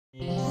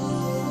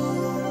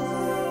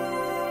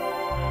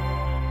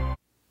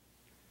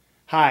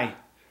Hi,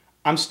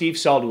 I'm Steve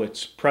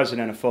Seldowitz,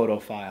 President of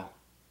PhotoFile.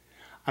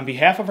 On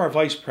behalf of our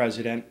Vice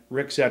President,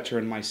 Rick Zetzer,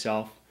 and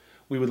myself,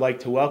 we would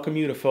like to welcome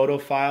you to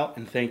PhotoFile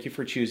and thank you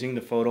for choosing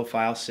the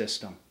PhotoFile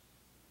system.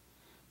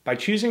 By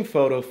choosing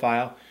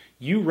PhotoFile,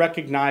 you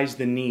recognize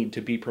the need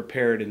to be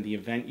prepared in the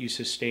event you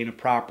sustain a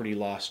property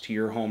loss to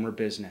your home or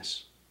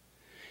business.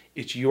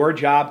 It's your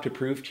job to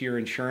prove to your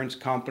insurance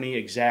company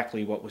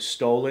exactly what was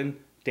stolen,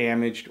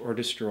 damaged, or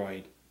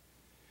destroyed.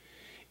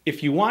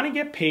 If you want to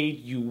get paid,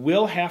 you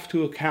will have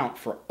to account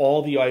for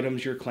all the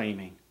items you're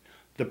claiming.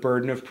 The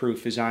burden of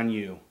proof is on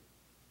you.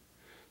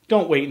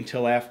 Don't wait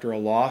until after a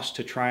loss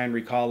to try and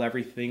recall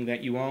everything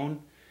that you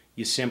own.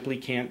 You simply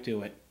can't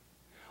do it.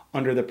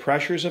 Under the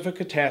pressures of a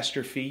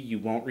catastrophe, you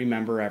won't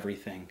remember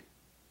everything.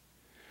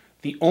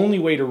 The only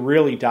way to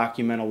really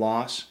document a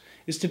loss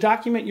is to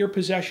document your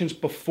possessions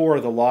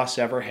before the loss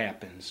ever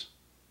happens.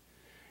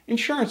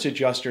 Insurance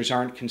adjusters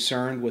aren't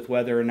concerned with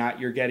whether or not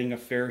you're getting a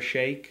fair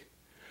shake.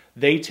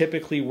 They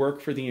typically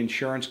work for the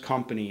insurance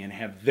company and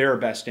have their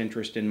best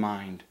interest in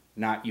mind,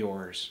 not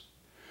yours.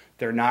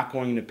 They're not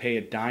going to pay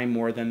a dime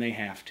more than they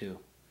have to.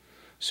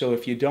 So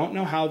if you don't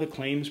know how the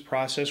claims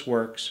process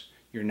works,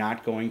 you're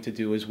not going to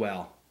do as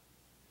well.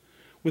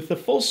 With the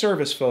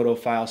full-service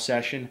PhotoFile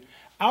session,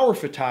 our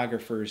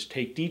photographers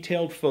take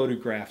detailed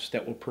photographs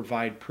that will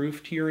provide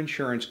proof to your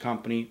insurance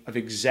company of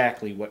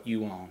exactly what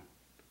you own.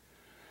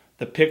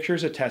 The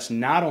pictures attest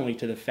not only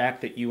to the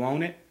fact that you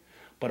own it,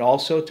 but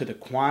also to the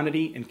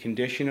quantity and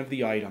condition of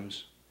the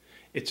items.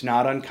 It's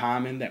not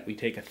uncommon that we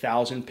take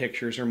 1,000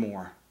 pictures or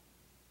more.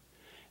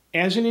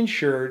 As an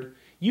insured,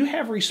 you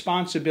have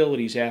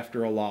responsibilities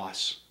after a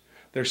loss.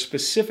 They're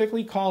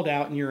specifically called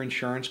out in your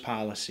insurance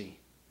policy.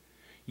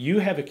 You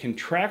have a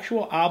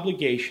contractual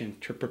obligation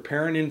to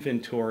prepare an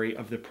inventory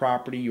of the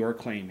property you're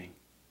claiming.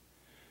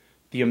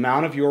 The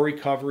amount of your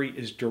recovery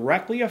is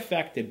directly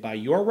affected by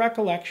your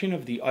recollection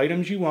of the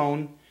items you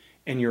own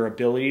and your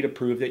ability to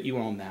prove that you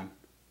own them.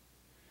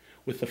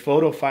 With the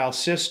PhotoFile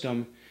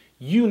system,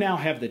 you now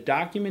have the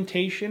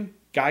documentation,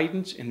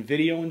 guidance, and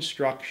video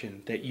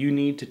instruction that you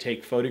need to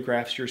take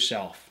photographs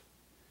yourself.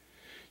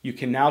 You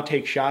can now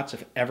take shots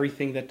of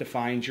everything that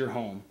defines your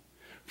home,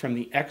 from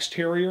the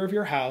exterior of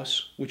your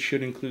house, which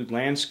should include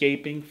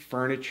landscaping,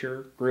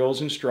 furniture,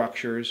 grills, and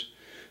structures,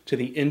 to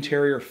the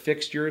interior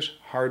fixtures,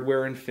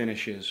 hardware, and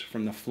finishes,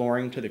 from the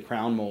flooring to the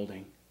crown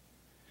molding.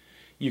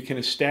 You can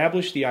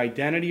establish the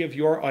identity of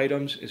your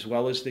items as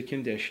well as the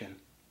condition.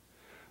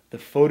 The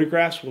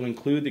photographs will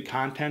include the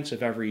contents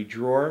of every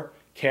drawer,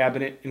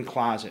 cabinet, and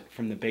closet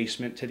from the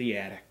basement to the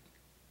attic.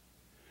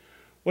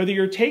 Whether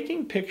you're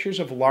taking pictures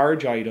of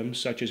large items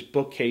such as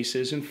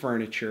bookcases and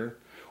furniture,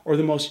 or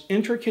the most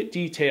intricate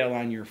detail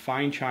on your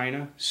fine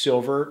china,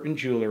 silver, and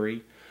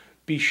jewelry,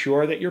 be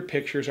sure that your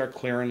pictures are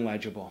clear and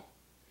legible.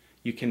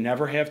 You can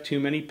never have too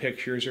many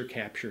pictures or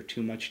capture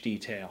too much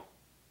detail.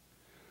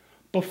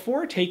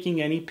 Before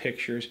taking any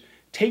pictures,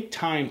 take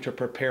time to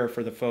prepare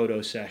for the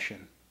photo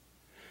session.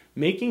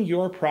 Making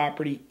your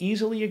property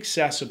easily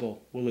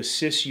accessible will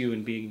assist you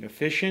in being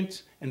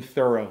efficient and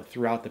thorough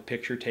throughout the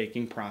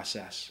picture-taking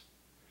process.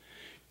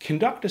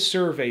 Conduct a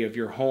survey of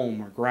your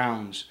home or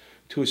grounds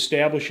to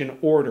establish an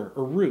order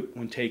or route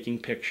when taking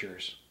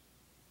pictures.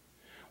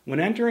 When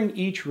entering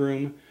each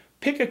room,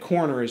 pick a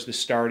corner as the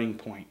starting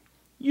point,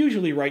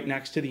 usually right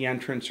next to the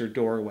entrance or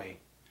doorway.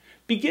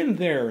 Begin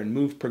there and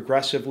move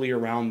progressively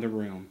around the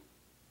room.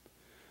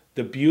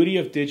 The beauty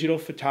of digital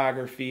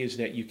photography is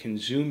that you can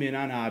zoom in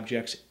on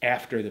objects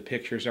after the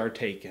pictures are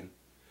taken.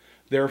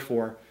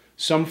 Therefore,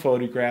 some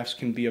photographs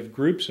can be of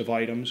groups of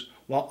items,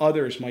 while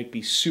others might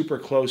be super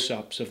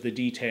close-ups of the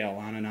detail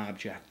on an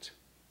object.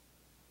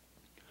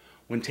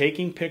 When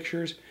taking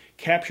pictures,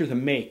 capture the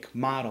make,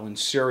 model, and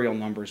serial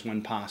numbers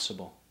when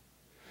possible.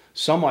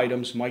 Some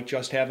items might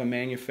just have a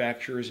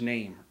manufacturer's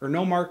name or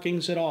no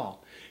markings at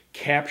all.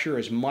 Capture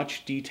as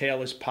much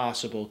detail as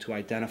possible to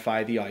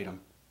identify the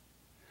item.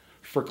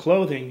 For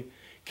clothing,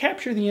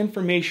 capture the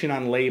information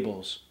on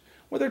labels,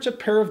 whether it's a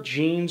pair of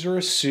jeans or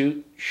a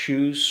suit,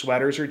 shoes,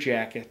 sweaters, or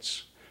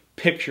jackets.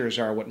 Pictures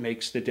are what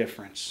makes the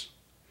difference.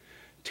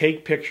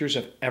 Take pictures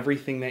of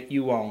everything that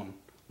you own,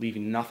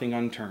 leaving nothing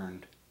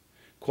unturned.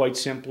 Quite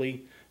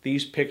simply,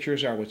 these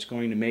pictures are what's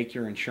going to make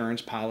your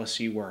insurance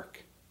policy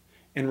work.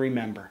 And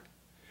remember,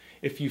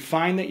 if you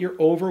find that you're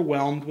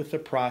overwhelmed with the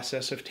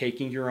process of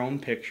taking your own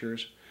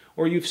pictures,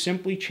 or you've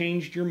simply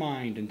changed your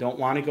mind and don't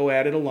want to go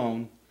at it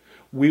alone,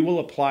 we will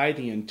apply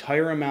the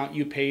entire amount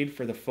you paid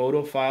for the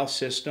PhotoFile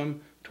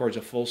system towards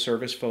a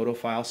full-service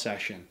PhotoFile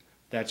session.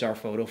 That's our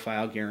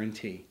PhotoFile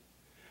guarantee.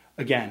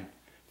 Again,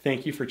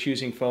 thank you for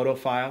choosing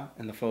PhotoFile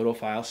and the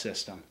PhotoFile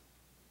system.